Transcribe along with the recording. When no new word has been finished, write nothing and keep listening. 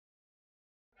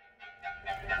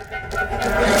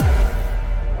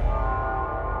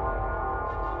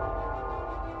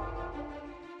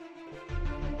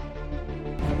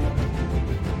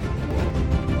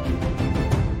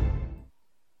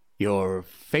Your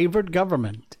favorite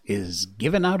government is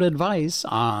giving out advice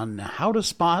on how to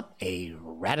spot a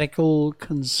radical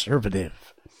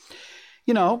conservative.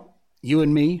 You know, you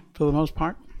and me, for the most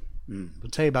part. We'll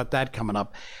tell you about that coming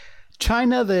up.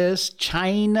 China this,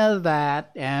 China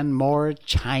that, and more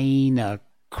China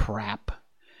crap.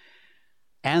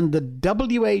 And the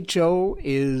WHO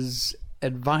is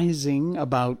advising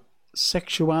about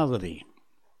sexuality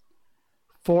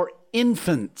for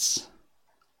infants.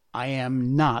 I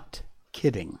am not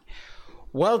kidding.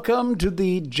 Welcome to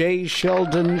the Jay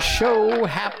Sheldon Show.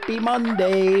 Happy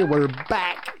Monday. We're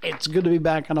back. It's good to be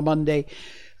back on a Monday.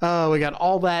 We got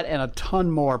all that and a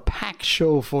ton more packed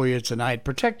show for you tonight.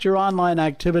 Protect your online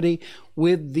activity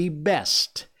with the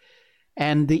best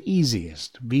and the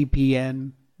easiest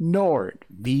VPN,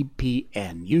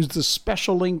 NordVPN. Use the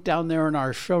special link down there in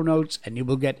our show notes and you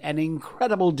will get an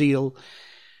incredible deal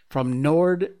from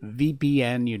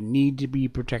NordVPN. You need to be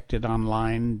protected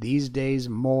online these days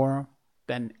more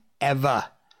than ever.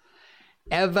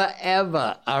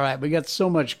 Ever. All right, we got so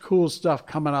much cool stuff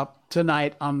coming up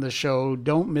tonight on the show.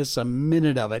 Don't miss a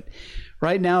minute of it.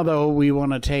 Right now, though, we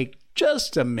want to take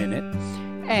just a minute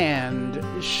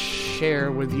and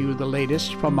share with you the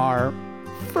latest from our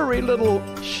furry little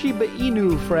Shiba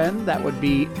Inu friend. That would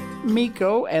be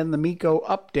Miko and the Miko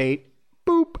update.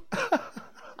 Boop.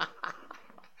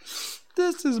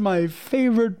 This is my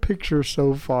favorite picture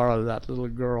so far of that little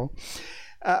girl.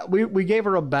 We gave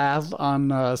her a bath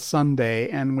on Sunday,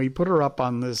 and we put her up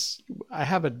on this. I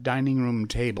have a dining room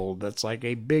table that's like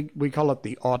a big, we call it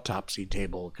the autopsy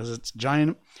table because it's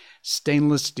giant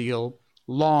stainless steel,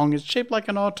 long. It's shaped like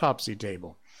an autopsy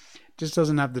table. Just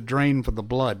doesn't have the drain for the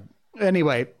blood.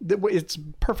 Anyway, it's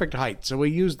perfect height. So we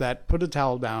use that, put a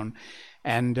towel down,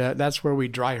 and that's where we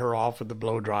dry her off with the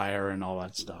blow dryer and all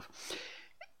that stuff.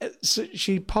 So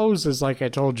she poses, like I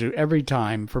told you, every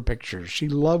time for pictures. She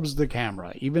loves the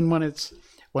camera. Even when it's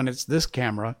this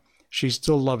camera, she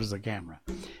still loves the camera.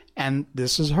 And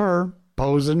this is her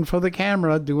posing for the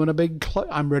camera, doing a big,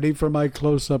 I'm ready for my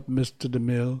close-up, Mr.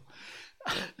 DeMille.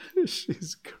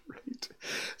 She's great.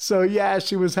 So, yeah,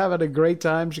 she was having a great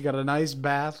time. She got a nice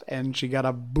bath, and she got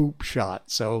a boop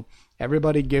shot. So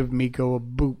everybody give Miko a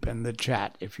boop in the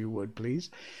chat, if you would,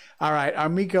 please. All right, our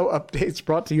Miko updates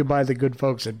brought to you by the good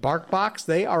folks at BarkBox.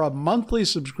 They are a monthly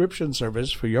subscription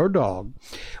service for your dog,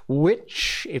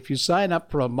 which, if you sign up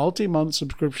for a multi-month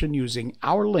subscription using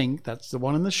our link, that's the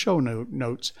one in the show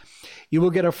notes, you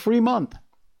will get a free month.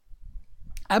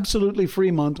 Absolutely free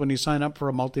month when you sign up for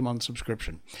a multi-month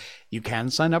subscription. You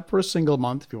can sign up for a single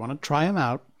month if you want to try them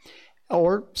out,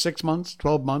 or 6 months,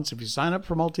 12 months. If you sign up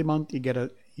for multi-month, you get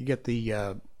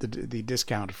the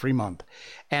discount, free month.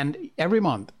 And every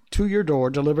month, to your door,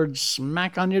 delivered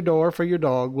smack on your door for your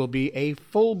dog, will be a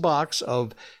full box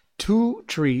of two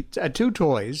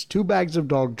toys, 2 bags of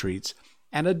dog treats,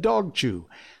 and a dog chew.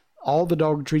 All the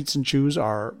dog treats and chews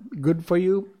are good for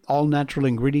you, all natural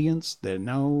ingredients. There's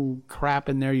no crap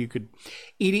in there. You could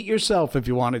eat it yourself if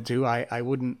you wanted to. I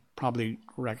wouldn't probably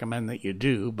recommend that you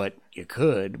do, but you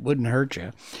could. Wouldn't hurt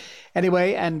you.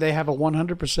 Anyway, and they have a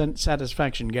 100%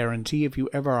 satisfaction guarantee. If you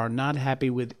ever are not happy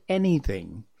with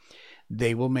anything,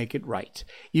 they will make it right.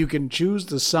 You can choose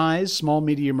the size, small,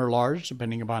 medium, or large,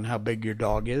 depending upon how big your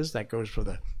dog is. That goes for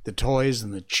the toys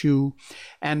and the chew.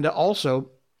 And also,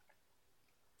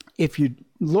 if you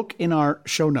look in our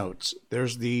show notes,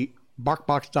 there's the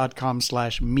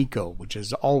barkbox.com/Miko, which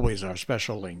is always our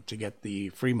special link to get the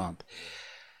free month.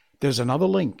 There's another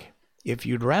link. If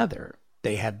you'd rather,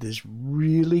 they have this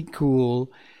really cool,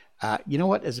 you know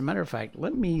what? As a matter of fact,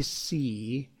 let me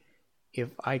see if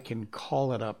I can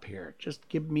call it up here. Just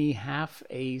give me half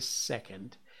a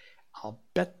second. I'll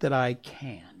bet that I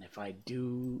can if I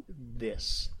do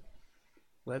this.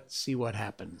 Let's see what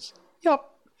happens. Yep,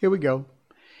 here we go.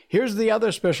 Here's the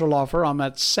other special offer on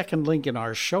that second link in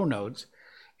our show notes.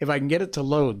 If I can get it to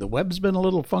load. The web's been a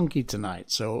little funky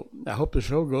tonight, so I hope the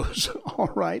show goes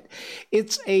all right.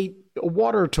 It's a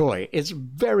water toy. It's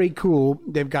very cool.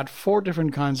 They've got 4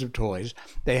 different kinds of toys.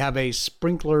 They have a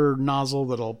sprinkler nozzle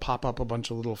that'll pop up a bunch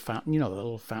of little fountain, the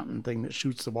little fountain thing that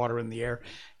shoots the water in the air.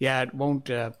 Yeah, it won't,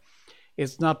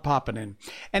 it's not popping in.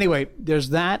 Anyway, there's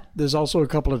that. There's also a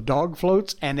couple of dog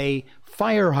floats and a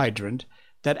fire hydrant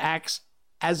that acts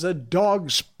as a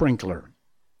dog sprinkler.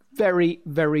 Very,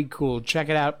 very cool. Check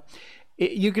it out.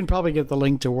 You can probably get the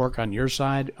link to work on your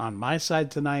side. On my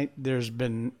side tonight, there's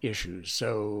been issues,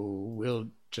 so we'll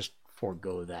just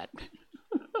forego that.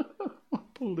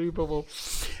 Unbelievable.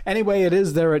 Anyway, it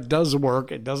is there. It does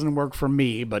work. It doesn't work for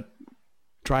me, but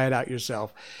try it out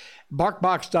yourself.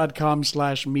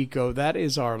 BarkBox.com/Miko. That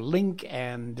is our link.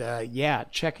 And yeah,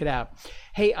 check it out.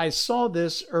 Hey, I saw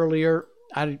this earlier.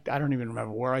 I don't even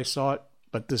remember where I saw it,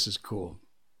 but this is cool.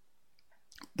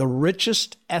 The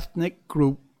richest ethnic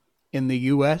group in the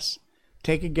U.S.,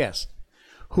 take a guess.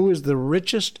 Who is the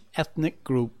richest ethnic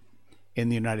group in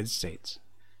the United States?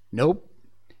 Nope.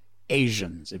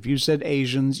 Asians. If you said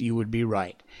Asians, you would be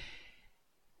right.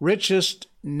 Richest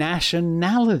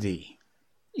nationality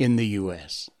in the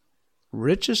U.S.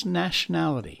 Richest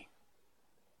nationality.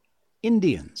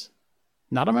 Indians.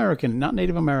 Not American, not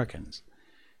Native Americans.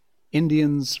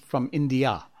 Indians from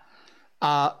India.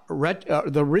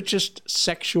 The richest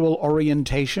sexual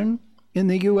orientation in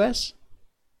the U.S.?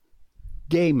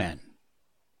 Gay men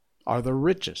are the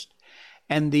richest.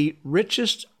 And the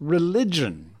richest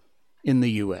religion in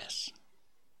the U.S.?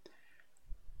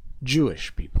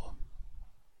 Jewish people.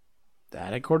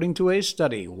 That, according to a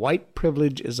study, white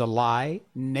privilege is a lie,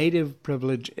 native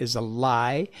privilege is a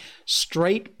lie,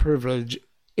 straight privilege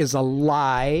is a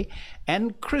lie,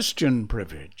 and Christian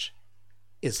privilege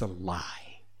is a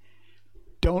lie.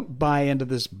 Don't buy into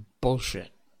this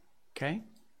bullshit. Okay?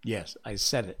 Yes, I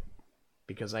said it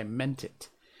because I meant it.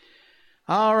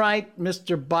 All right,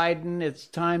 Mr. Biden, it's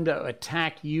time to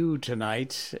attack you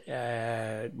tonight.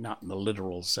 Not in the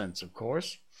literal sense, of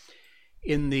course.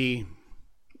 In the,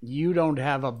 you don't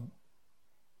have a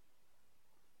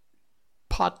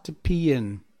pot to pee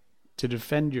in to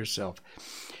defend yourself.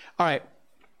 All right.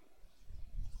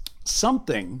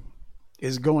 Something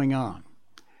is going on.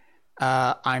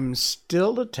 I'm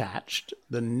still attached.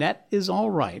 The net is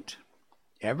all right.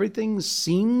 Everything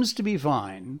seems to be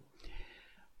fine.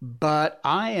 But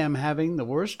I am having the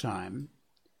worst time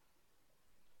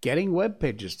getting web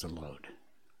pages to load.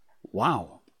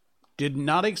 Wow. Did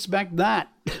not expect that.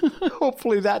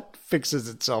 Hopefully that fixes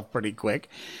itself pretty quick.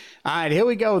 All right, here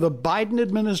we go. The Biden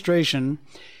administration.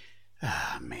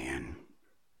 Man.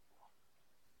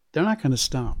 They're not going to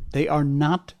stop. They are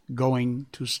not going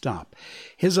to stop.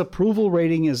 His approval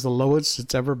rating is the lowest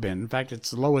it's ever been. In fact,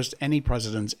 it's the lowest any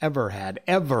president's ever had.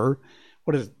 Ever.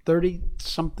 What is it,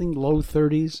 30-something, low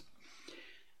 30s?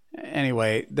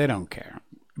 Anyway, they don't care.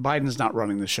 Biden's not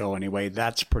running the show anyway.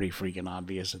 That's pretty freaking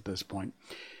obvious at this point.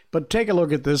 But take a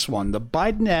look at this one. The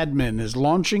Biden admin is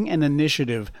launching an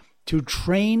initiative to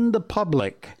train the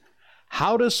public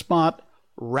how to spot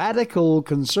radical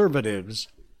conservatives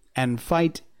and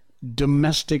fight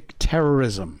domestic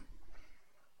terrorism.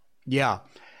 Yeah.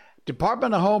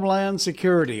 Department of Homeland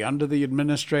Security, under the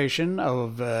administration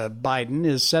of Biden,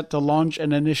 is set to launch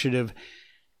an initiative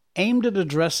aimed at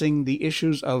addressing the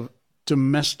issues of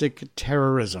domestic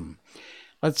terrorism.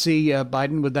 Let's see,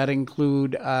 Biden, would that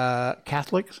include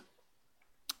Catholics?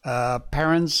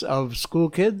 Parents of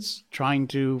school kids trying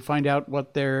to find out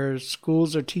what their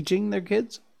schools are teaching their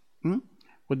kids?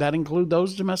 Would that include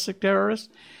those domestic terrorists?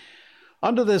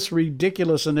 Under this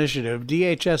ridiculous initiative,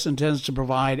 DHS intends to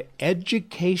provide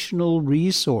educational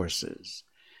resources,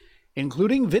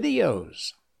 including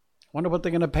videos. Wonder what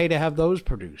they're going to pay to have those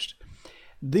produced.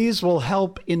 These will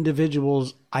help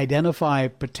individuals identify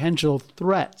potential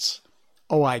threats.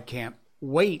 Oh, I can't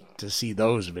wait to see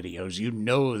those videos. You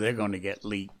know they're going to get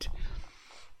leaked.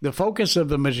 The focus of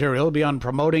the material will be on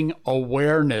promoting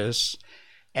awareness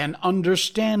and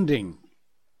understanding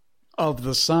of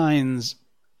the signs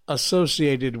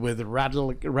associated with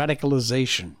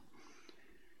radicalization,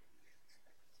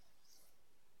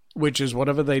 which is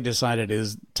whatever they decide it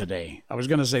is today. I was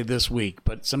going to say this week,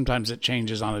 but sometimes it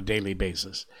changes on a daily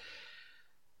basis.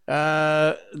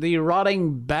 The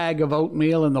rotting bag of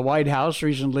oatmeal in the White House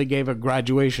recently gave a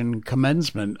graduation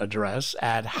commencement address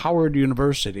at Howard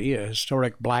University, a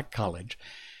historic black college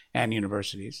and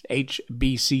universities,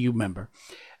 HBCU member,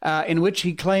 in which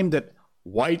he claimed that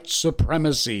white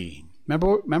supremacy.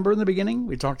 Remember in the beginning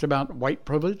we talked about white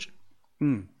privilege?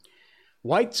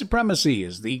 White supremacy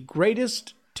is the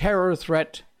greatest terror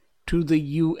threat to the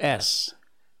U.S.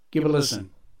 Give a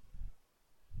listen.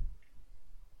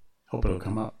 Hope it'll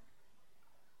come up.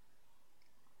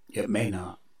 It may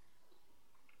not.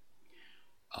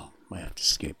 Oh, I have to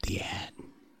skip the ad.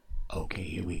 Okay,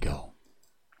 here we go.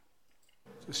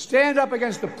 To stand up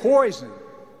against the poison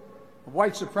of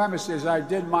white supremacy, as I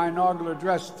did my inaugural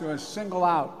address, to single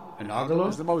out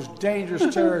as the most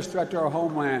dangerous terrorist threat to our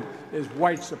homeland is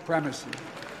white supremacy.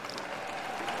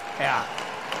 Yeah.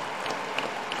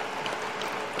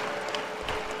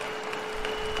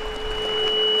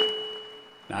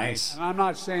 Nice. And I'm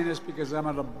not saying this because I'm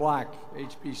at a black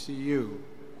HBCU.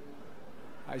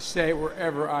 I say it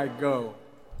wherever I go.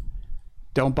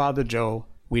 Don't bother Joe.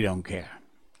 We don't care.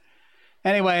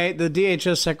 Anyway, the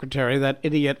DHS secretary, that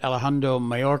idiot Alejandro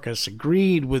Mayorkas,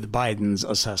 agreed with Biden's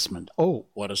assessment. Oh,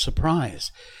 what a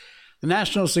surprise. The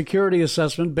national security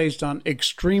assessment, based on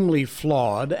extremely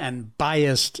flawed and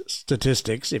biased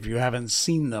statistics, if you haven't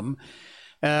seen them,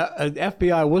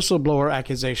 FBI whistleblower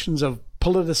accusations of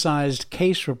politicized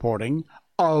case reporting,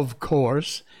 of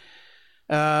course.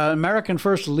 American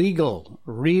First Legal,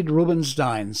 Reed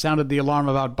Rubenstein, sounded the alarm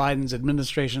about Biden's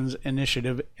administration's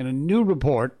initiative in a new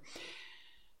report.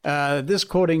 This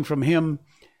quoting from him,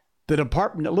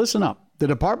 listen up, the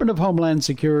Department of Homeland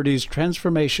Security's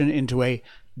transformation into a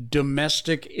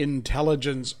domestic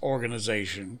intelligence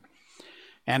organization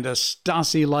and a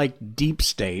Stasi-like deep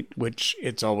state, which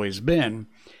it's always been,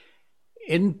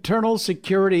 internal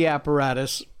security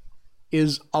apparatus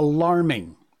is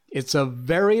alarming. It's a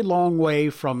very long way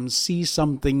from see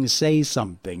something, say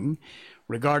something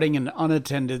regarding an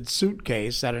unattended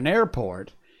suitcase at an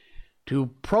airport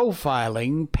to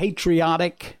profiling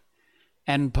patriotic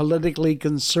and politically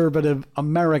conservative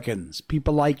Americans,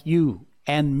 people like you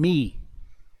and me,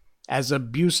 as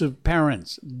abusive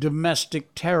parents,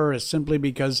 domestic terrorists, simply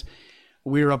because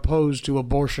we're opposed to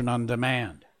abortion on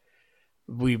demand.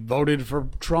 We voted for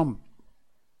Trump.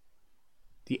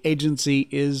 The agency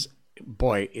is,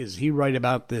 boy, is he right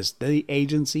about this? The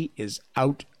agency is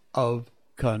out of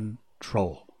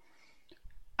control.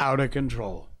 Out of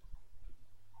control.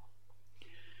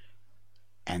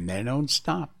 And they don't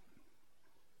stop.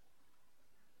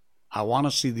 I want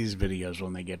to see these videos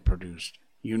when they get produced.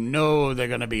 You know they're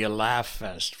going to be a laugh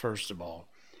fest, first of all.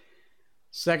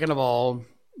 Second of all,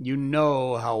 you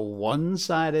know how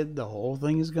one-sided the whole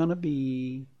thing is going to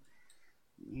be.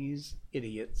 These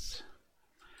idiots.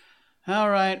 All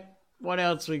right, what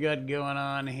else we got going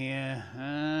on here?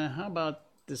 How about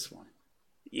this one?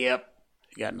 Yep,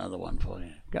 got another one for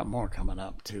you. Got more coming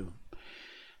up, too.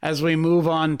 As we move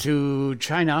on to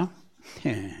China...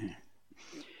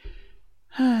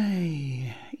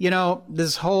 You know,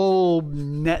 this whole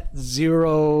net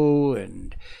zero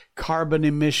and carbon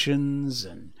emissions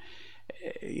and,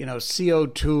 you know,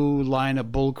 CO2 line of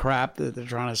bullcrap that they're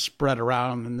trying to spread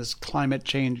around in this climate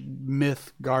change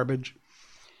myth garbage.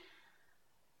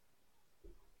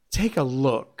 Take a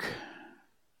look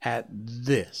at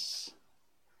this.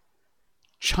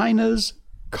 China's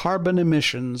carbon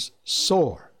emissions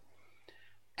soar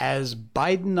as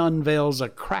Biden unveils a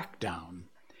crackdown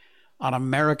on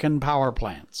American power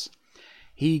plants.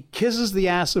 He kisses the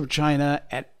ass of China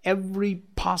at every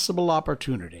possible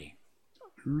opportunity.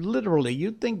 Literally,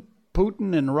 you think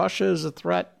Putin and Russia is a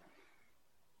threat?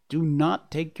 Do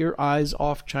not take your eyes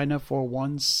off China for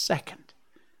 1 second.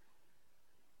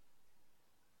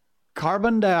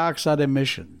 Carbon dioxide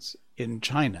emissions in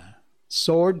China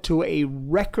soared to a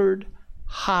record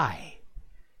high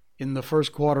in the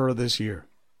first quarter of this year.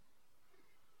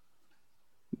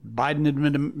 Biden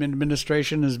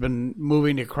administration has been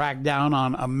moving to crack down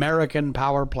on American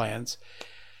power plants.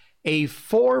 A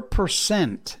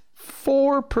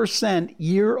 4%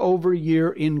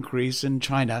 year-over-year increase in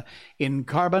China in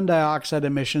carbon dioxide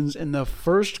emissions in the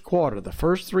first quarter, the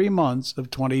first 3 months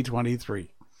of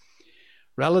 2023,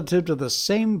 relative to the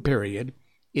same period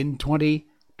in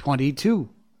 2022.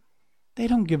 They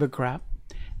don't give a crap.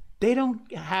 They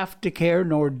don't have to care,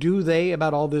 nor do they,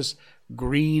 about all this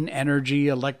green energy,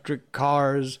 electric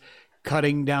cars,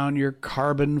 cutting down your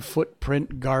carbon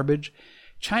footprint garbage.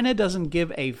 China doesn't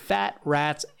give a fat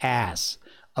rat's ass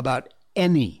about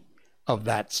any of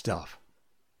that stuff.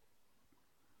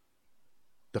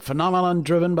 The phenomenon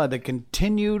driven by the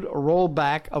continued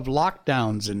rollback of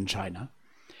lockdowns in China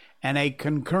and a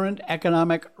concurrent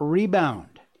economic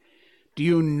rebound. Do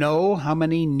you know how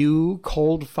many new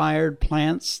coal-fired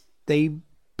plants they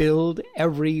build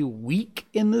every week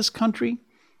in this country?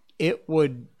 It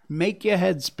would make your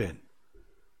head spin.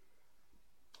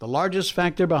 The largest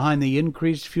factor behind the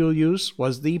increased fuel use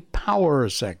was the power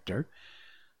sector,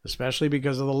 especially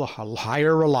because of the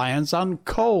higher reliance on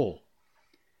coal.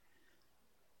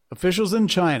 Officials in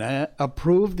China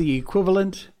approved the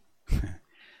equivalent,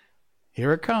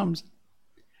 here it comes,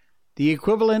 the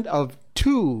equivalent of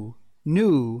 2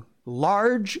 new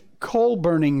large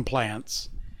coal-burning plants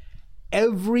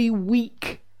every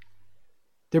week.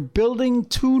 They're building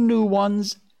 2 new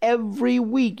ones every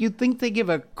week. You think they give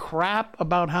a crap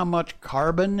about how much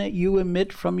carbon you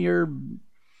emit from your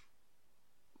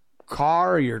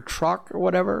car or your truck or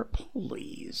whatever?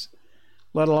 Please.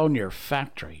 Let alone your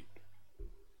factory.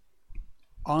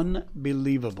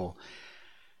 Unbelievable.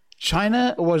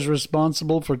 China was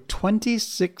responsible for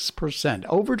 26%,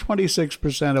 over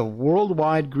 26% of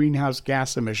worldwide greenhouse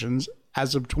gas emissions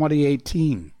as of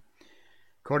 2018.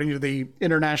 According to the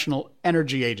International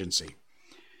Energy Agency.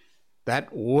 That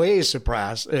way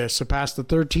surpassed the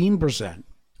 13%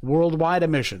 worldwide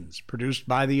emissions produced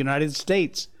by the United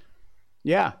States.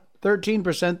 Yeah,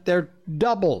 13%, they're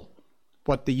double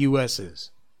what the U.S. is.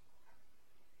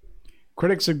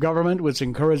 Critics of government, which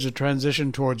encourage a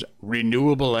transition towards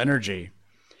renewable energy,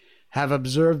 have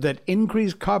observed that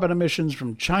increased carbon emissions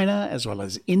from China, as well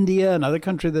as India, another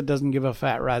country that doesn't give a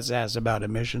fat rat's ass about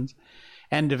emissions,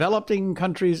 and developing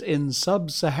countries in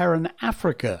sub-Saharan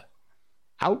Africa,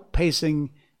 outpacing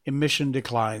emission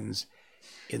declines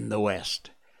in the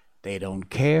West. They don't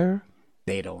care,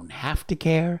 they don't have to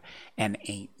care, and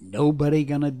ain't nobody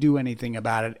gonna do anything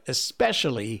about it,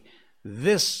 especially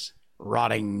this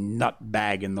rotting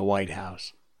nutbag in the White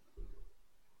House.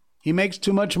 He makes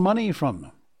too much money from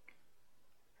them.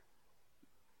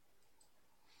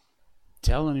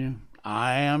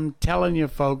 I am telling you,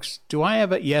 folks. Do I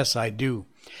have it? Yes, I do.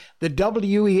 The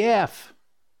WEF,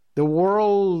 the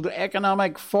World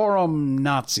Economic Forum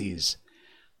Nazis,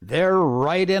 they're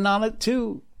right in on it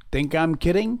too. Think I'm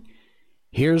kidding?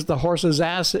 Here's the horse's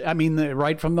ass.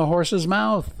 Right from the horse's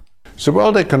mouth. The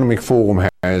World Economic Forum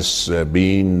has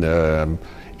been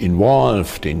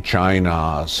involved in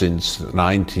China since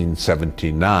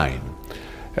 1979.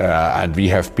 And we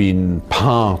have been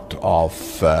part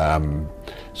of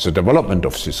the development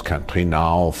of this country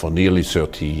now for nearly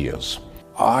 30 years.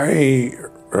 I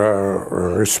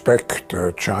respect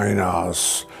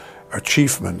China's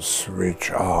achievements, which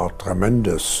are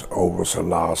tremendous over the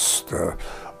last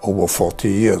over 40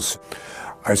 years.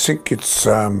 I think it's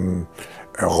a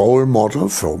role model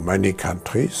for many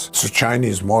countries. The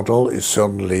Chinese model is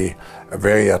certainly a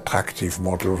very attractive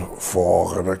model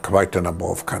for quite a number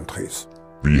of countries.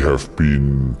 We have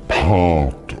been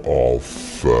part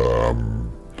of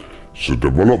the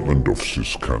development of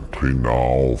this country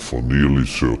now for nearly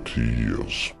 30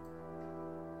 years.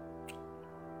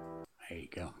 There you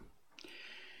go.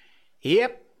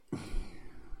 Yep.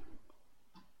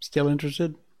 Still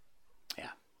interested?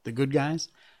 Yeah. The good guys?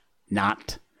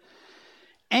 Not.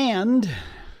 And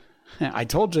I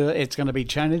told you it's going to be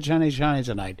China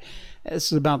tonight.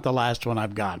 This is about the last one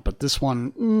I've got, but this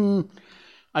one,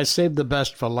 I saved the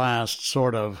best for last,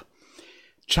 sort of.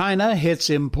 China hits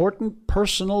important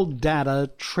personal data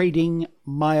trading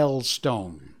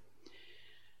milestone.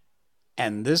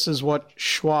 And this is what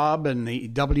Schwab and the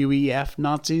WEF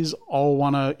Nazis all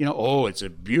want to,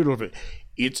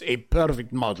 it's a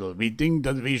perfect model. We think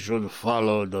that we should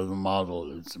follow the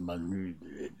model.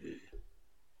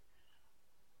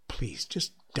 Please,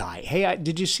 just die. Hey,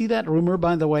 did you see that rumor,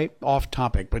 by the way? Off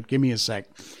topic, but give me a sec.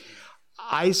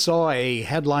 I saw a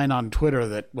headline on Twitter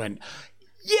that went,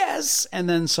 yes! And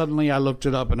then suddenly I looked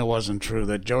it up and it wasn't true,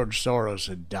 that George Soros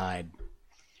had died.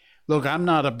 Look, I'm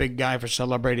not a big guy for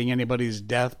celebrating anybody's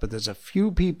death, but there's a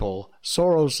few people,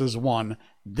 Soros is one,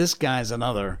 this guy's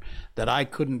another, that I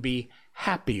couldn't be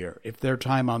happier if their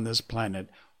time on this planet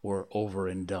were over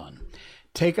and done.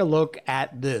 Take a look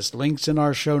at this. Links in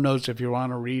our show notes if you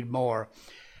want to read more.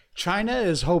 China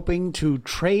is hoping to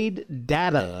trade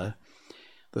data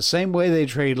the same way they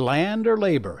trade land or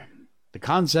labor. The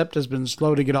concept has been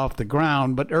slow to get off the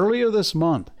ground, but earlier this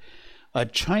month, a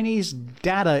Chinese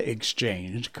data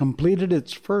exchange completed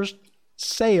its first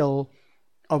sale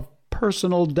of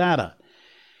personal data.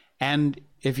 And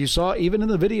if you saw, even in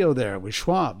the video there with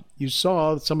Schwab, you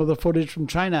saw some of the footage from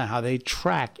China, how they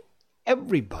track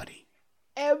everybody.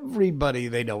 Everybody,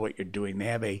 they know what you're doing. They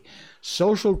have a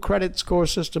social credit score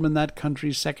system in that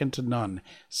country second to none.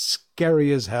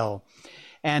 Scary as hell.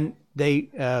 And they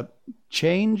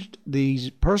changed these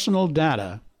personal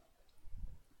data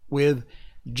with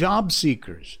job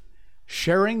seekers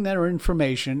sharing their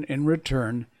information in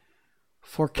return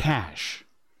for cash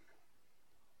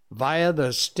via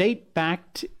the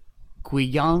state-backed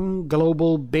Guiyang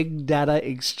Global Big Data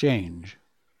Exchange.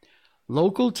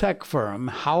 Local tech firm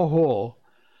Haohuo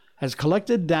has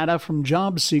collected data from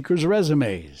job seekers'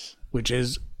 resumes, which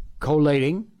is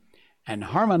collating and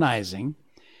harmonizing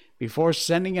before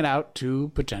sending it out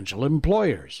to potential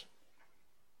employers.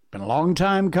 Been a long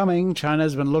time coming.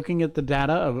 China's been looking at the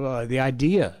data of the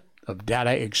idea of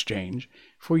data exchange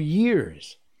for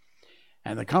years.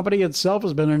 And the company itself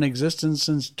has been in existence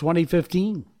since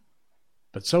 2015,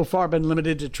 but so far been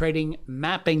limited to trading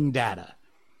mapping data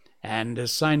and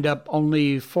has signed up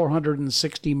only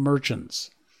 460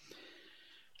 merchants.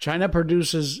 China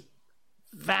produces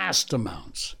vast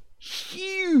amounts,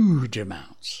 huge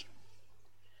amounts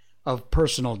of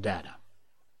personal data,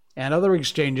 and other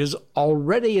exchanges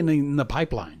already in the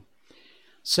pipeline.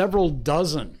 Several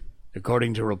dozen,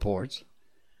 according to reports.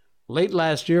 Late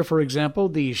last year, for example,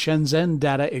 the Shenzhen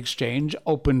Data Exchange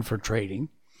opened for trading.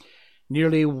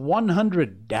 nearly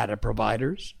 100 data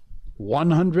providers,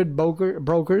 100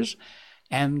 brokers,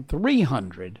 and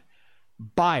 300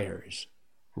 buyers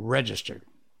registered.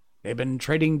 They've been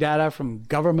trading data from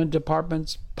government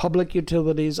departments, public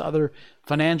utilities, other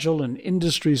financial and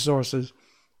industry sources,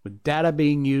 with data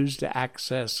being used to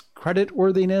access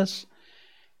creditworthiness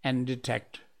and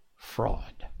detect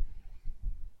fraud.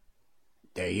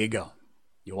 There you go.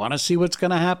 You want to see what's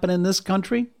going to happen in this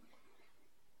country?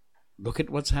 Look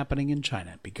at what's happening in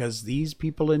China, because these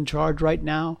people in charge right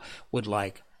now would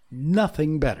like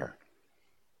nothing better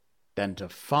than to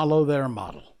follow their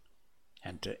model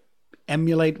and to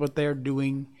emulate what they're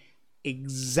doing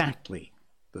exactly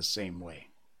the same way.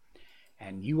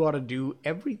 And you ought to do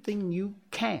everything you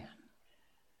can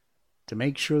to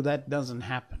make sure that doesn't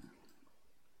happen.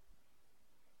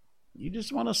 You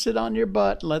just want to sit on your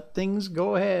butt, let things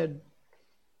go ahead.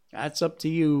 That's up to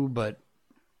you, but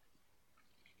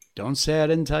don't say I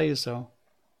didn't tell you so.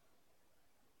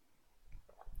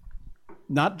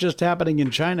 Not just happening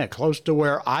in China, close to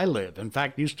where I live. In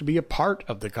fact, used to be a part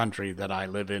of the country that I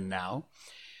live in now.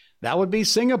 That would be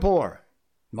Singapore.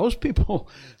 Most people,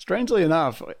 strangely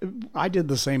enough, I did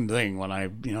the same thing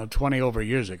when 20 over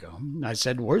years ago. I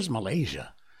said, where's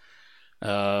Malaysia?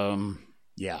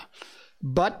 Yeah.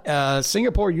 But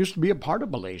Singapore used to be a part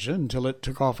of Malaysia until it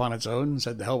took off on its own and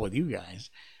said, the hell with you guys.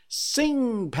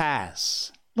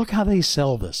 SingPass. Look how they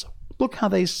sell this. Look how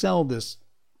they sell this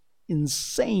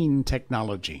insane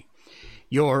technology.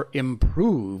 Your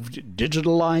improved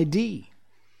digital ID.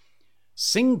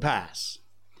 SingPass.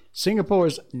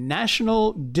 Singapore's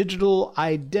national digital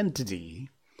identity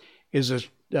is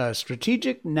a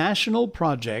strategic national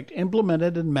project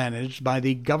implemented and managed by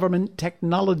the Government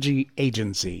Technology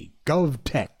Agency,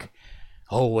 GovTech.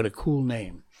 Oh, what a cool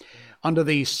name. Under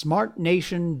the Smart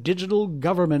Nation Digital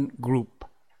Government Group.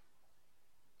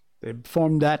 They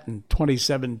formed that in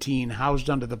 2017, housed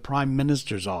under the Prime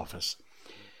Minister's office.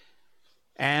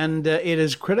 And it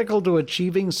is critical to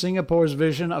achieving Singapore's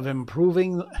vision of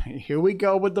improving, here we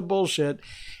go with the bullshit,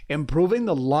 improving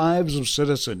the lives of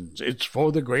citizens. It's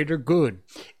for the greater good.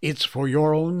 It's for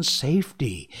your own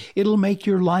safety. It'll make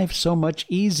your life so much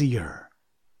easier.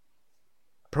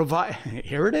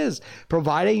 Here it is,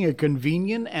 providing a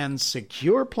convenient and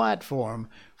secure platform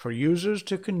for users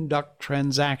to conduct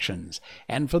transactions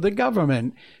and for the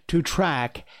government to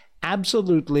track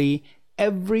absolutely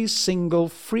every single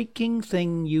freaking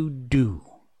thing you do.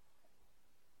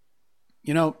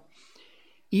 You know,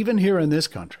 even here in this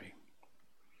country,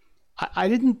 I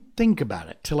didn't think about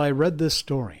it till I read this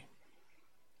story.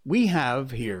 We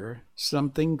have here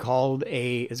something called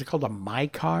is it called a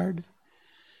MyCard?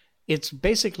 It's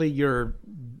basically your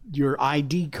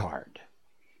ID card.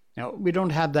 Now, we don't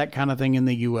have that kind of thing in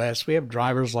the U.S. We have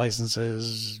driver's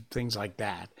licenses, things like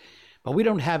that. But we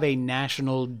don't have a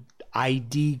national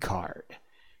ID card.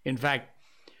 In fact,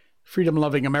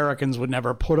 freedom-loving Americans would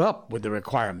never put up with the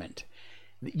requirement.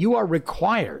 You are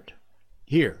required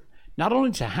here not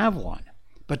only to have one,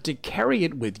 but to carry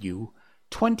it with you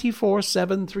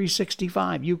 24/7,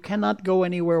 365. You cannot go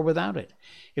anywhere without it.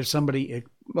 If somebody,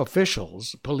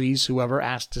 officials, police, whoever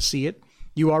asked to see it,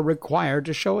 you are required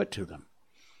to show it to them.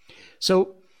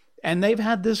 So, and they've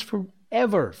had this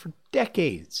forever, for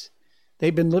decades.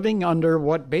 They've been living under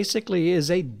what basically is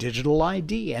a digital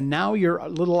ID. And now your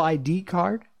little ID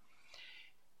card,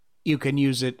 you can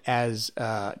use it as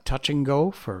touch and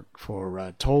go for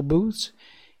toll booths.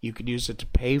 You can use it to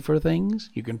pay for things.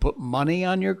 You can put money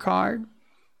on your card.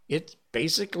 It's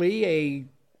basically a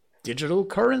digital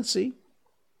currency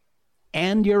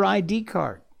and your ID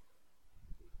card.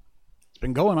 It's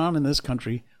been going on in this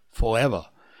country forever.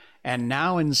 And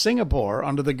now in Singapore,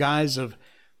 under the guise of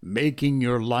making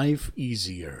your life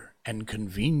easier and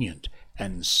convenient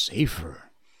and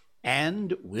safer,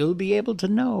 and we'll be able to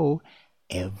know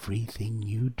everything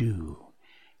you do.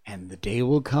 And the day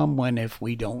will come when if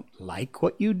we don't like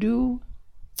what you do,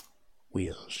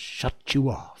 we'll shut you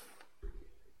off.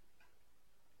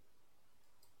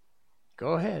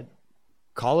 Go ahead.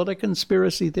 Call it a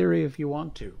conspiracy theory if you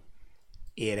want to.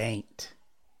 It ain't.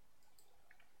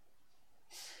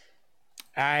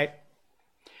 All right.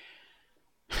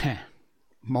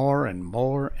 More and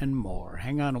more and more.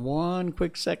 Hang on one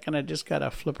quick second. I just got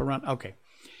to flip around. Okay.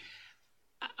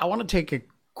 I want to take a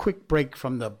quick break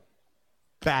from the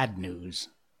bad news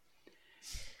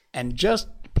and just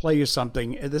play you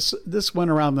something. This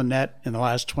went around the net in the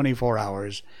last 24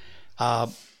 hours.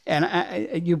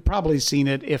 And you've probably seen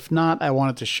it. If not, I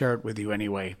wanted to share it with you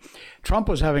anyway. Trump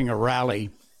was having a rally,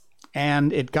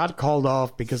 and it got called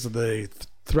off because of the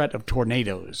threat of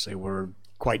tornadoes. They were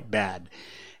quite bad.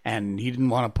 and he didn't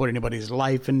want to put anybody's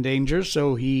life in danger,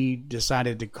 so he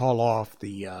decided to call off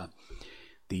the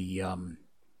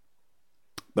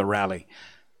rally.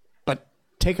 But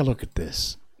take a look at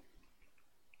this.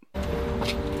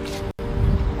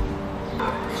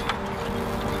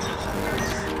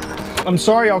 I'm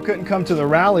sorry y'all couldn't come to the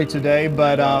rally today,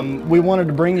 but we wanted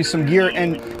to bring you some gear,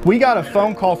 and we got a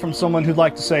phone call from someone who'd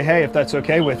like to say hey, if that's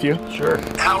okay with you. Sure.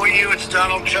 How are you? It's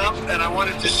Donald Trump, and I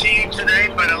wanted to see you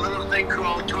today, but a little thing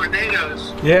called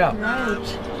tornadoes. Yeah.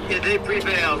 Yeah, they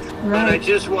prevailed. But I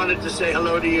just wanted to say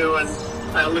hello to you, and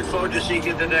I look forward to seeing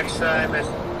you the next time. And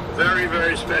very,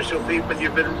 very special people.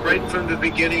 You've been right from the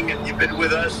beginning, and you've been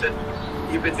with us, and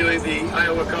you've been doing the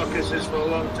Iowa caucuses for a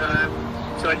long time.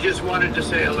 So I just wanted to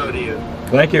say hello to you.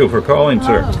 Thank you for calling,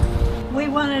 sir. We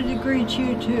wanted to greet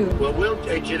you too. Well,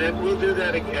 Jeanette, we'll do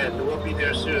that again. We'll be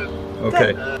there soon.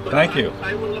 Okay. Thank you.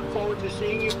 I will look forward to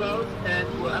seeing you both, and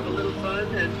we'll have a little fun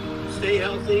and stay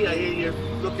healthy. I hear you're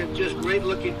looking just great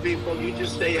looking people. You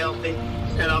just stay healthy,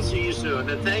 and I'll see you soon.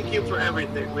 And thank you for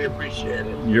everything. We appreciate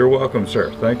it. You're welcome,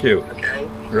 sir. Thank you. Okay?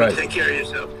 Right. Take care of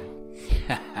yourself.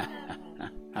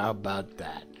 How about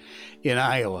that? In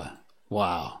Iowa.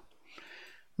 Wow.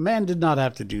 Man did not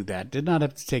have to do that, did not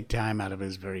have to take time out of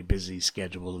his very busy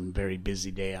schedule and very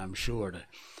busy day, I'm sure, to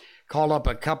call up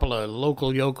a couple of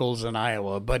local yokels in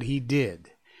Iowa, but he did.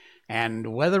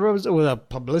 And whether it was with a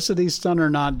publicity stunt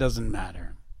or not doesn't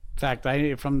matter. In fact,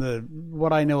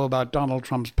 what I know about Donald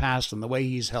Trump's past and the way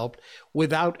he's helped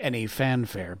without any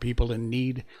fanfare people in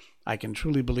need, I can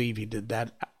truly believe he did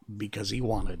that because he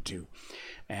wanted to.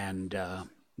 And,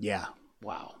 yeah,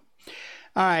 wow.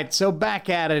 All right, so back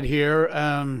at it here.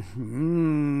 The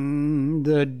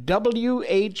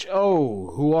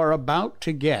WHO, who are about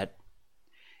to get,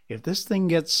 if this thing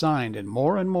gets signed and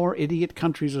more idiot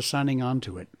countries are signing on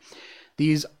to it,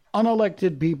 these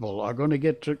unelected people are going to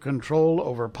get to control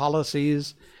over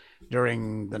policies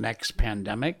during the next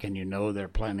pandemic, and you know they're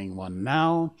planning one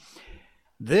now.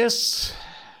 This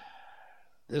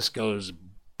goes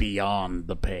beyond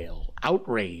the pale.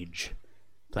 Outrage,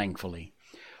 thankfully,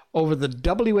 over the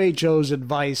WHO's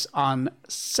advice on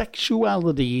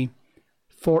sexuality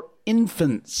for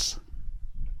infants.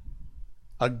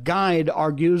 A guide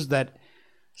argues that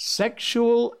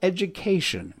sexual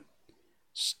education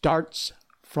starts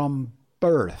from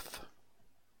birth.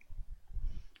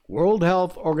 World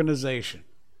Health Organization.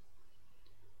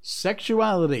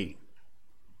 Sexuality.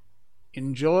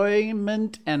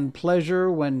 Enjoyment and pleasure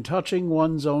when touching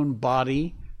one's own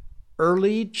body.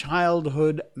 Early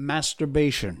childhood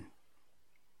masturbation.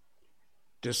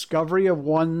 Discovery of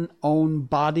one's own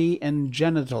body and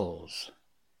genitals.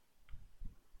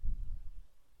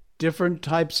 Different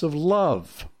types of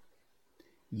love.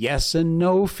 Yes and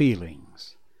no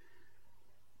feelings.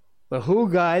 The WHO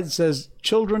Guide says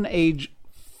children age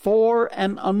 4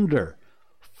 and under,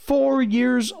 4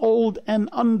 years old and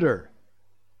under,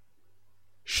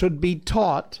 should be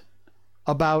taught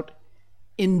about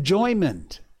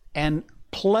enjoyment and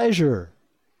pleasure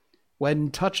when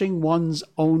touching one's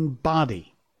own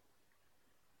body.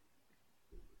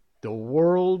 The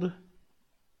World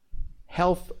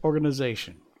Health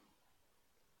Organization.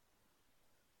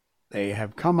 They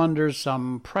have come under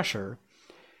some pressure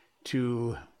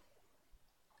to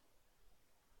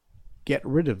get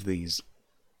rid of these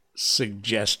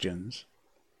suggestions,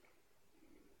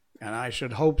 and I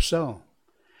should hope so.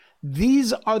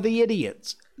 These are the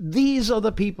idiots. These are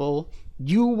the people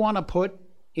you want to put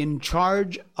in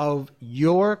charge of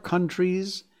your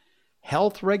country's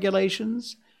health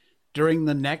regulations during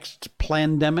the next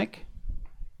pandemic?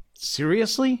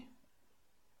 Seriously?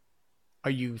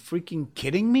 Are you freaking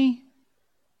kidding me?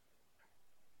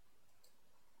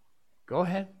 Go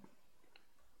ahead.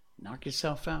 Knock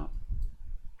yourself out.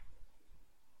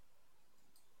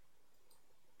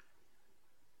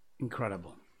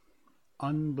 Incredible.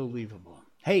 Unbelievable.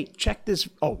 Hey, check this.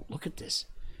 Oh, look at this.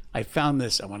 I found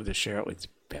this. I wanted to share it with you. It's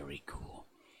very cool.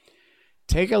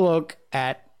 Take a look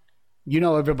at,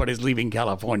 everybody's leaving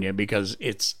California because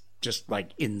it's just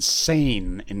like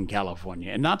insane in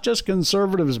California. And not just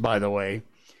conservatives, by the way.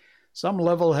 Some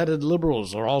level-headed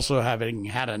liberals are also having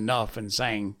had enough and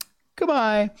saying,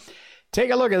 goodbye. Take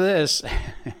a look at this.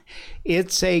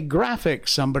 It's a graphic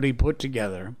somebody put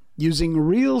together using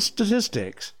real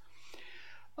statistics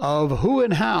of who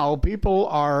and how people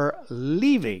are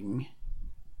leaving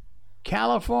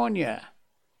California.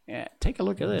 Yeah, take a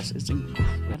look at this. It's incredible.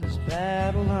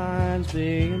 All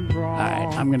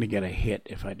right, I'm going to get a hit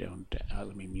if I don't.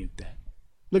 Let me mute that.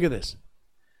 Look at this.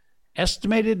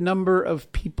 Estimated number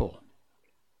of people.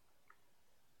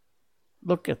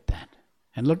 Look at that.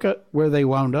 And look at where they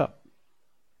wound up.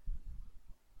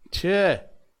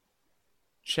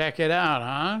 Check it out,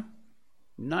 huh?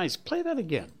 Nice. Play that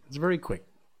again. It's very quick.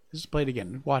 Just play it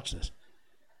again. Watch this.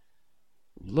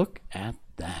 Look at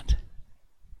that.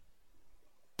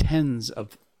 Tens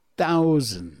of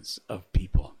thousands of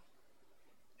people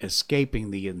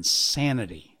escaping the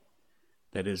insanity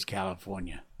that is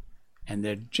California. And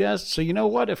they're just, so you know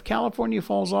what? If California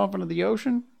falls off into the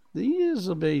ocean, these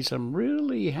will be some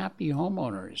really happy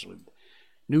homeowners with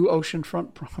new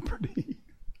oceanfront property.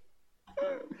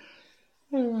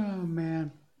 Oh,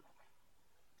 man.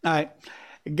 All right.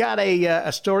 Got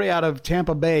a story out of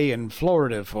Tampa Bay in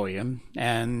Florida for you.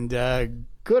 And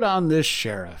good on this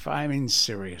sheriff. I mean,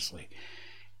 seriously.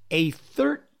 A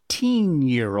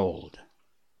 13-year-old,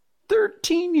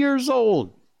 13 years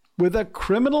old, with a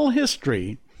criminal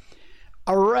history,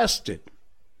 arrested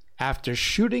after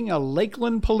shooting a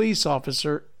Lakeland police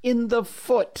officer in the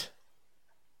foot.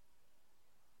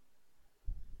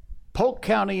 Polk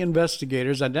County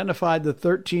investigators identified the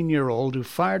 13-year-old who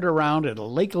fired a round at a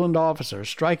Lakeland officer,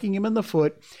 striking him in the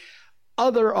foot.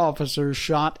 Other officers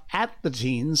shot at the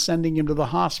teen, sending him to the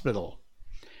hospital.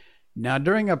 Now,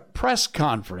 during a press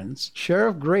conference,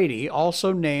 Sheriff Grady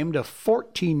also named a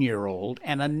 14-year-old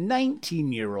and a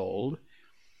 19-year-old,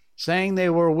 saying they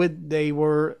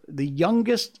were the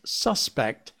youngest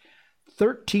suspect.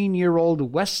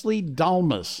 13-year-old Wesley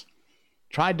Dalmas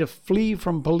tried to flee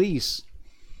from police.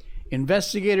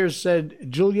 Investigators said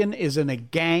Julian is in a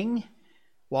gang,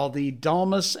 while the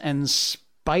Dalmas and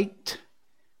Spiked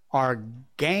are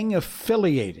gang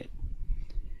affiliated.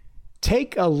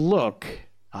 Take a look.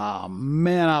 Oh,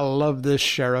 man, I love this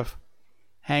sheriff.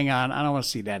 Hang on, I don't want to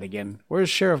see that again. Where's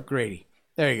Sheriff Grady?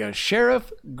 There you go,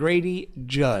 Sheriff Grady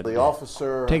Judd. The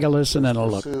officer take a listen and a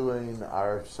look. Pursuing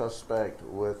our suspect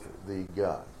with the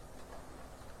gun,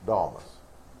 Dalmas.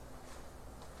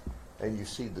 And you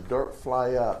see the dirt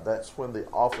fly up. That's when the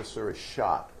officer is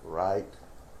shot, right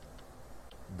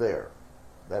there.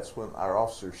 That's when our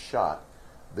officer shot.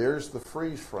 There's the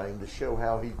freeze frame to show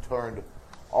how he turned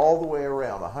all the way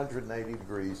around 180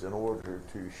 degrees in order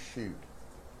to shoot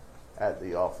at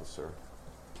the officer.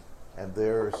 And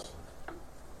there's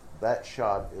that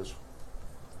shot is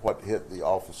what hit the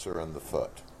officer in the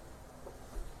foot.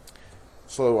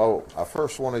 So I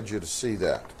first wanted you to see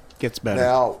that. Gets better.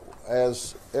 Now,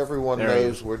 as everyone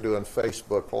knows, we're doing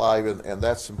Facebook Live, and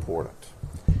that's important.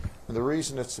 And the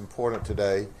reason it's important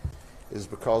today is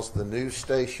because the news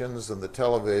stations and the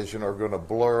television are going to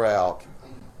blur out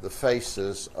the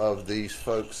faces of these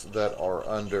folks that are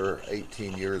under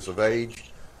 18 years of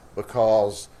age,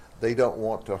 because they don't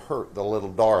want to hurt the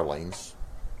little darlings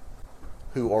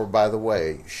who are, by the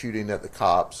way, shooting at the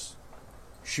cops,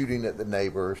 shooting at the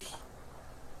neighbors,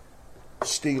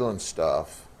 stealing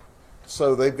stuff.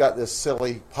 So they've got this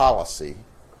silly policy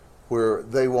where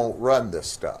they won't run this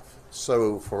stuff.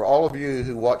 So for all of you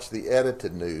who watch the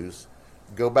edited news,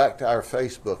 go back to our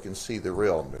Facebook and see the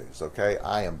real news, okay?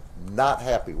 I am not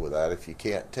happy with that, if you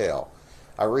can't tell.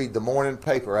 I read the morning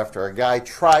paper after a guy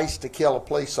tries to kill a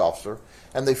police officer,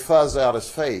 and they fuzz out his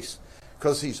face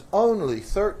because he's only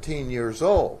 13 years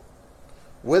old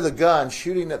with a gun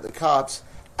shooting at the cops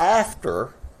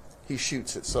after he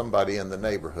shoots at somebody in the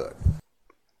neighborhood.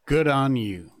 Good on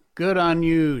you. Good on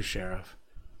you, Sheriff.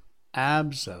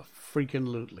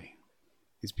 Abso-freaking-lutely.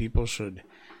 These people should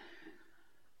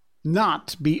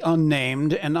not be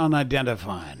unnamed and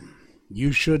unidentified.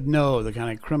 You should know the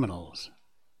kind of criminals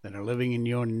that are living in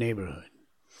your neighborhood.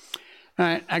 All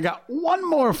right, I got one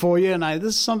more for you, and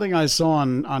this is something I saw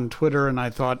on Twitter, and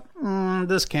I thought,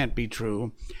 this can't be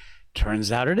true.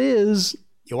 Turns out it is.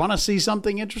 You want to see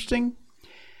something interesting?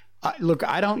 Look,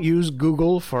 I don't use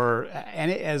Google for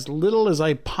as little as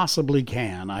I possibly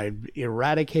can. I've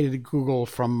eradicated Google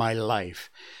from my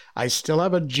life. I still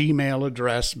have a Gmail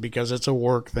address because it's a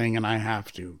work thing and I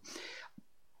have to.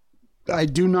 I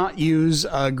do not use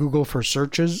Google for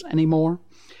searches anymore.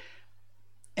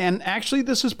 And actually,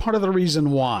 this is part of the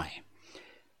reason why.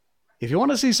 If you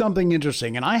want to see something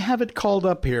interesting, and I have it called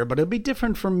up here, but it'll be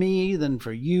different for me than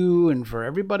for you, and for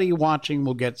everybody watching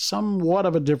will get somewhat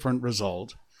of a different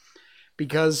result,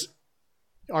 because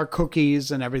our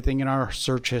cookies and everything in our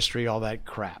search history, all that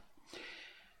crap.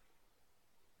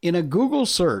 In a Google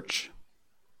search,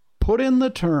 put in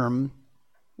the term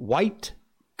white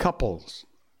couples.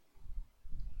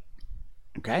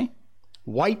 Okay?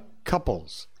 White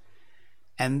couples.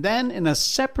 And then in a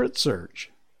separate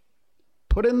search,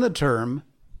 put in the term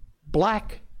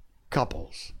black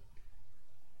couples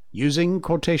using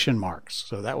quotation marks.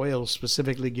 So that way it'll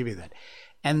specifically give you that.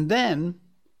 And then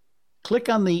click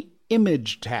on the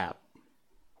image tab.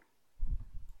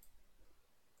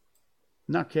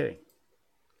 Not kidding.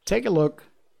 Take a look.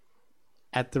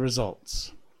 at the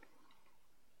results.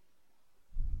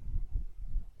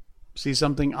 See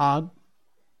something odd?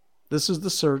 This is the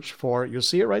search for, you'll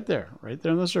see it right there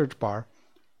in the search bar,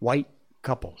 white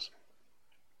couples.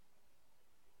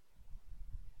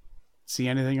 See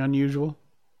anything unusual?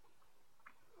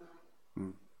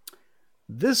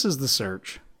 This is the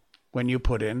search when you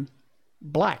put in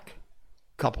black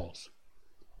couples.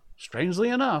 Strangely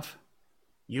enough,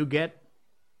 you get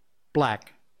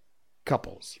black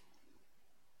couples.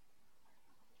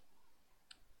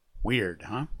 Weird,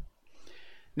 huh?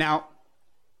 Now,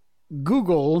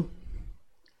 Google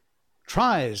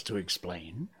tries to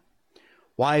explain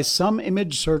why some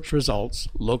image search results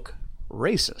look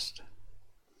racist.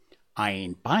 I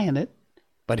ain't buying it,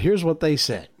 but here's what they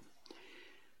said.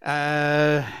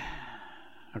 Okay,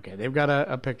 they've got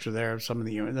a picture there of some of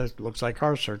the that looks like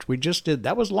our search. We just did,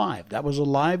 that was live. That was a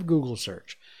live Google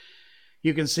search.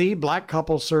 You can see black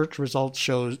couple search results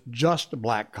shows just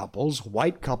black couples.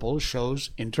 White couples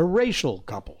shows interracial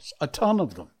couples, a ton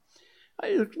of them.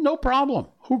 No problem.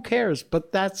 Who cares?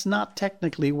 But that's not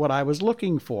technically what I was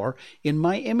looking for in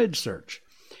my image search.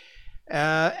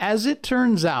 As it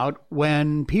turns out,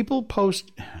 when people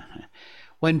post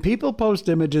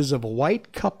images of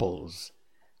white couples,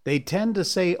 they tend to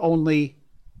say only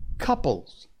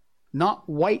couples, not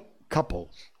white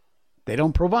couples. They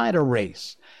don't provide a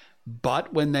race.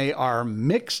 But when they are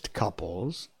mixed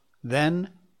couples,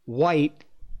 then white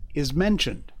is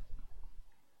mentioned.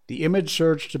 The image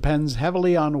search depends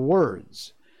heavily on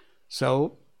words.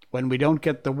 So when we don't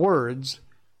get the words,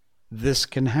 this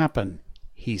can happen,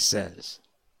 he says.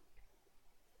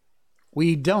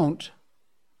 We don't,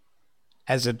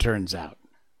 as it turns out.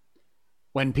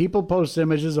 When people post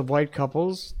images of white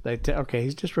couples, okay,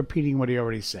 he's just repeating what he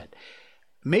already said.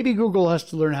 Maybe Google has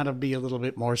to learn how to be a little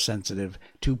bit more sensitive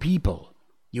to people.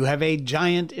 You have a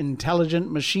giant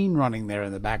intelligent machine running there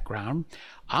in the background.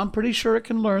 I'm pretty sure it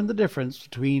can learn the difference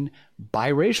between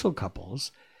biracial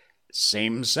couples,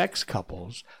 same-sex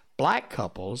couples, black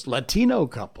couples, Latino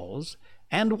couples,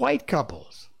 and white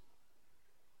couples.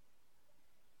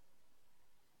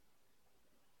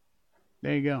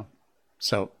 There you go.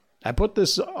 So I put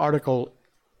this article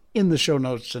in the show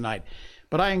notes tonight,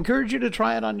 but I encourage you to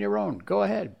try it on your own. Go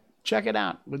ahead. Check it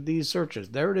out with these searches.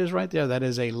 There it is right there. That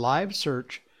is a live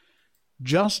search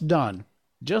just done.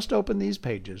 Just open these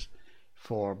pages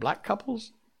for black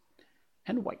couples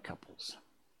and white couples.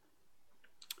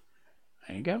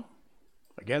 There you go.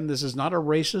 Again, this is not a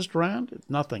racist rant.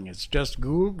 It's nothing. It's just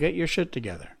Google, get your shit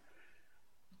together.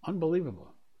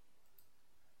 Unbelievable.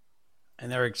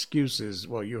 And their excuse is,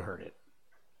 well, you heard it.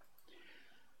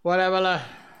 Whatever.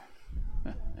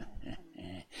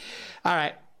 All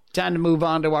right. Time to move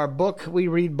on to our book. We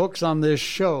read books on this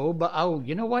show, but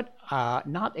you know what?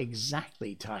 Not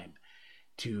exactly time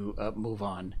to move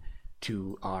on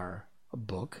to our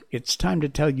book. It's time to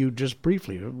tell you just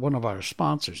briefly one of our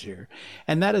sponsors here,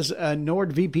 and that is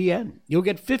NordVPN. You'll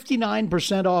get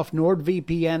 59% off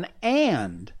NordVPN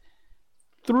and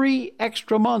 3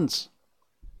 extra months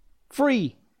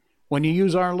free when you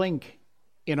use our link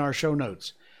in our show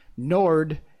notes.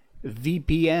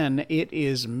 NordVPN, it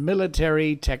is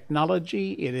military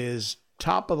technology. It is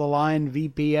top-of-the-line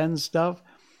VPN stuff.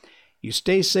 You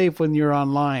stay safe when you're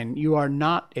online.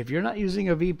 If you're not using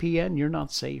a VPN, you're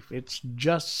not safe. It's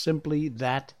just simply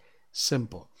that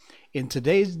simple. In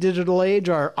today's digital age,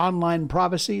 our online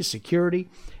privacy, security,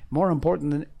 more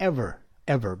important than ever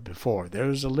before.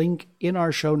 There's a link in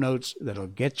our show notes that'll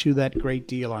get you that great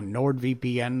deal on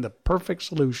NordVPN, the perfect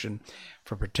solution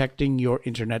for protecting your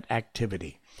internet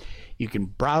activity. You can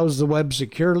browse the web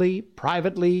securely,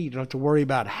 privately. You don't have to worry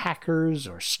about hackers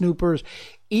or snoopers.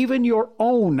 Even your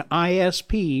own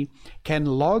ISP can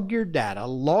log your data,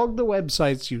 log the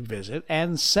websites you visit,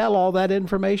 and sell all that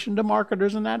information to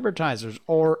marketers and advertisers,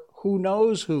 or who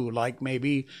knows who, like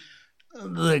maybe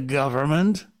the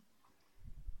government.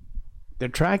 They're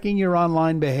tracking your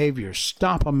online behavior.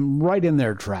 Stop them right in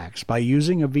their tracks by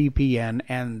using a VPN,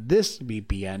 and this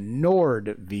VPN,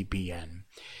 NordVPN,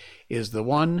 is the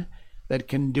one that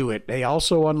can do it. They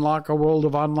also unlock a world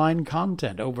of online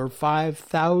content. Over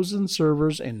 5,000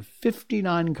 servers in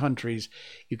 59 countries.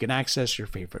 You can access your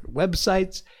favorite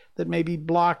websites that may be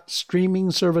blocked,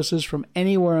 streaming services from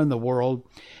anywhere in the world,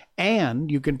 and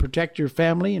you can protect your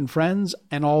family and friends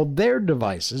and all their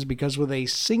devices, because with a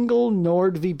single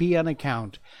NordVPN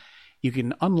account, you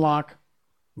can unlock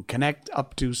and connect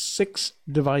up to 6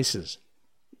 devices.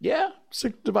 Yeah,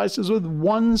 6 devices with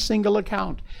one single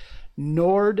account.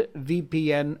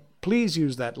 NordVPN, please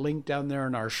use that link down there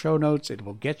in our show notes. It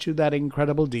will get you that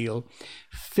incredible deal.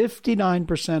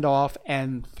 59% off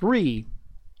and 3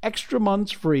 extra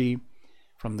months free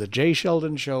from The Jay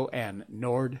Sheldon Show and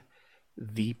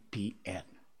NordVPN.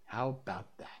 How about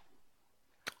that?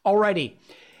 Alrighty,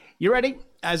 you ready?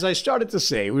 As I started to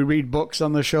say, we read books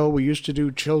on the show. We used to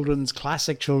do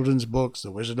classic children's books, The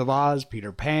Wizard of Oz,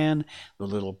 Peter Pan, The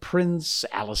Little Prince,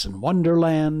 Alice in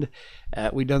Wonderland.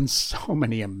 We've done so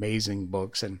many amazing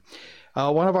books. And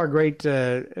one of our great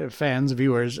fans,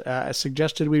 viewers,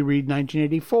 suggested we read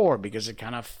 1984 because it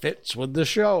kind of fits with the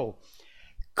show.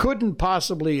 Couldn't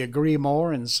possibly agree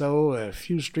more, and so a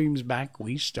few streams back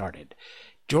we started.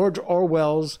 George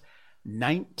Orwell's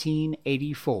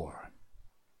 1984.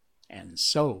 And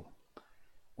so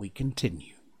we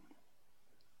continue.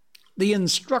 The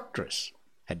instructress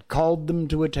had called them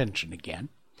to attention again.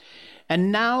 And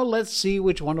now let's see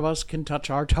which one of us can touch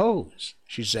our toes,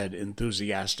 she said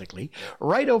enthusiastically.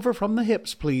 Right over from the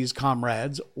hips, please,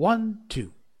 comrades. 1,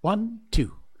 2, 1,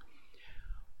 2.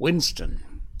 Winston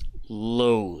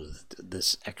loathed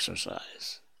this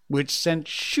exercise, which sent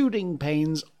shooting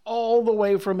pains all the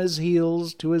way from his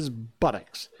heels to his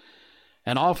buttocks,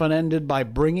 and often ended by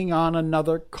bringing on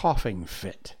another coughing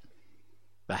fit.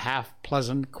 The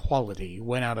half-pleasant quality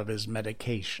went out of his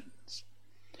medications.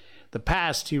 The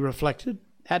past, he reflected,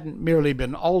 hadn't merely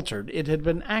been altered, it had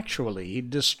been actually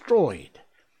destroyed.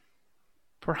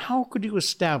 For how could you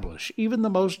establish even the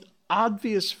most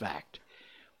obvious fact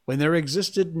when there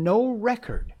existed no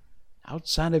record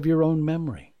outside of your own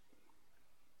memory?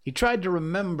 He tried to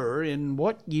remember in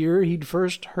what year he'd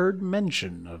first heard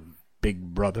mention of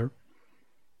Big Brother.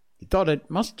 He thought it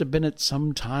must have been at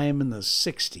some time in the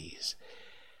 60s,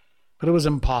 but it was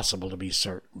impossible to be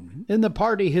certain. In the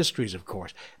party histories, of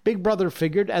course, Big Brother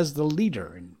figured as the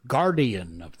leader and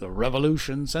guardian of the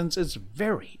revolution since its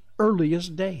very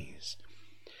earliest days.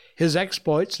 His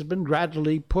exploits had been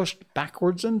gradually pushed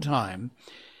backwards in time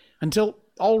until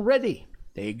already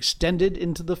they extended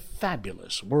into the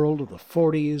fabulous world of the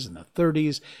 40s and the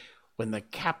 30s, when the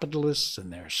capitalists in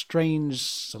their strange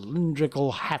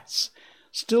cylindrical hats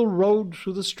still rode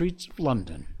through the streets of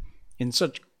London in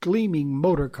such gleaming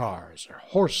motor cars or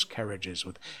horse carriages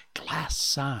with glass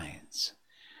sides.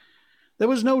 There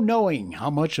was no knowing how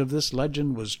much of this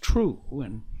legend was true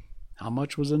and how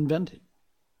much was invented.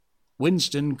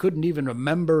 Winston couldn't even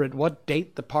remember at what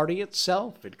date the party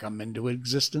itself had come into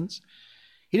existence.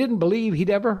 He didn't believe he'd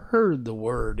ever heard the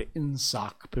word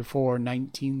INSOC before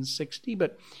 1960,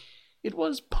 but it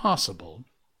was possible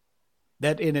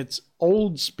that in its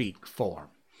old-speak form,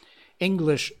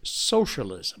 English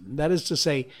socialism, that is to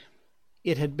say,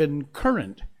 it had been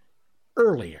current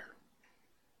earlier.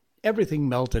 Everything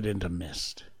melted into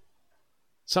mist.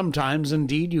 Sometimes,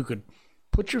 indeed, you could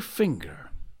put your finger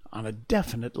on a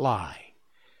definite lie.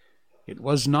 It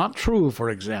was not true, for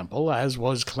example, as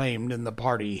was claimed in the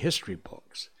party history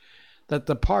books, that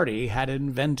the party had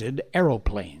invented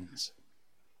aeroplanes.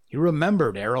 He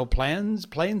remembered aeroplanes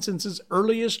since his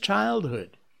earliest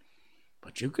childhood,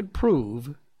 but you could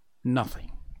prove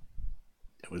nothing.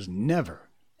 There was never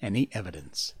any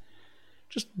evidence.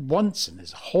 Just once in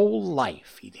his whole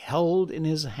life he'd held in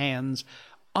his hands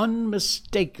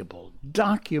unmistakable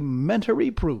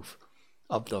documentary proof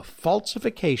of the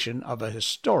falsification of a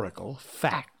historical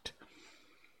fact.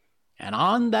 And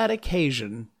on that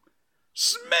occasion,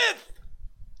 "Smith!"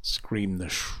 screamed the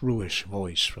shrewish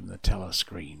voice from the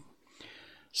telescreen.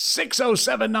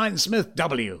 6079 Smith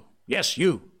W. Yes,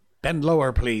 you. Bend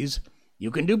lower, please. You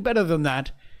can do better than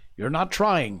that. You're not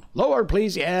trying. Lower,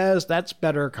 please. Yes, that's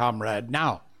better, comrade.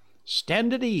 Now,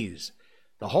 stand at ease,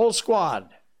 the whole squad,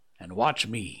 and watch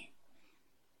me.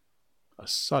 A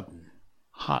sudden,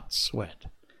 hot sweat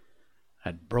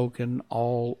had broken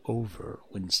all over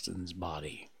Winston's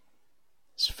body.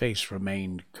 His face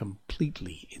remained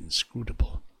completely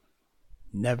inscrutable.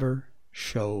 Never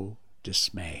show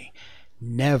dismay.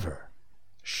 Never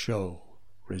show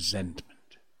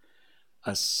resentment.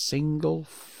 A single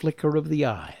flicker of the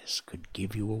eyes could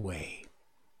give you away.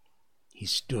 He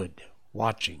stood,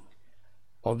 watching,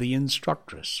 while the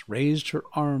instructress raised her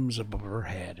arms above her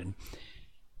head, and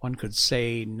one could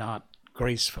say not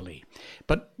gracefully,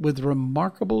 but with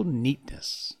remarkable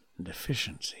neatness and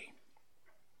efficiency,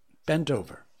 bent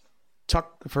over,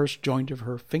 tucked the first joint of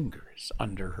her fingers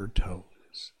under her toes.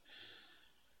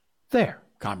 There,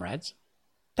 comrades.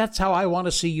 That's how I want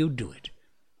to see you do it.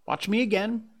 Watch me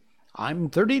again. I'm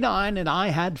 39 and I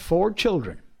had 4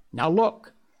 children. Now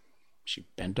look. She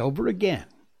bent over again.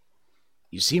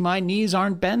 You see my knees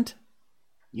aren't bent?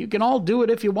 You can all do it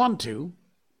if you want to,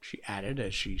 she added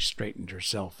as she straightened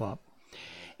herself up.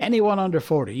 Anyone under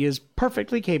 40 is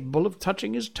perfectly capable of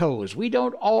touching his toes. We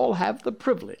don't all have the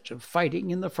privilege of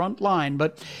fighting in the front line,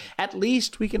 but at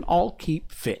least we can all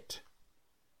keep fit.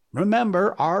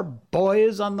 Remember our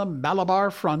boys on the Malabar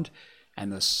front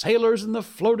and the sailors in the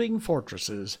floating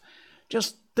fortresses.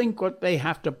 Just think what they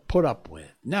have to put up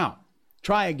with. Now,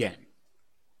 try again.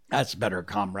 That's better,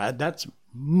 comrade. That's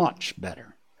much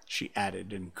better, she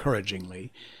added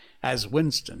encouragingly, as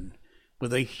Winston,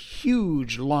 with a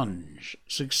huge lunge,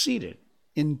 succeeded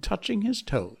in touching his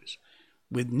toes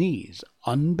with knees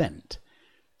unbent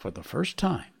for the first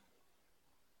time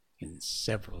in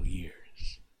several years.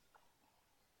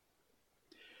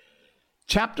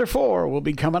 Chapter 4 will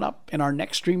be coming up in our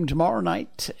next stream tomorrow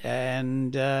night,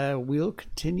 and we'll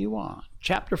continue on.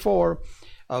 Chapter 4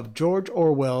 of George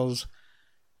Orwell's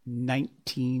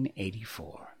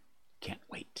 1984. Can't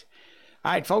wait.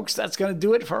 All right, folks, that's going to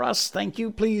do it for us. Thank you.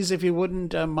 Please, if you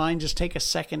wouldn't mind, just take a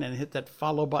second and hit that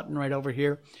follow button right over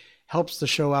here. Helps the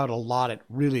show out a lot. It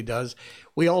really does.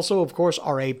 We also, of course,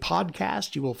 are a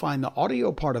podcast. You will find the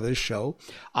audio part of this show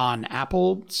on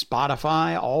Apple,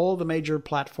 Spotify, all the major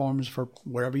platforms for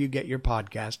wherever you get your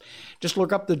podcast. Just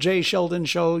look up The Jay Sheldon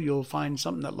Show. You'll find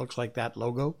something that looks like that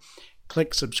logo.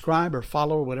 Click subscribe or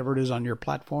follow or whatever it is on your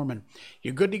platform, and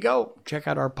you're good to go. Check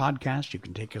out our podcast. You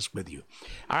can take us with you.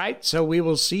 All right, so we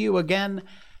will see you again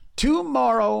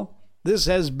tomorrow. This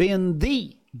has been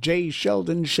The Jay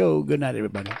Sheldon Show. Good night,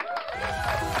 everybody.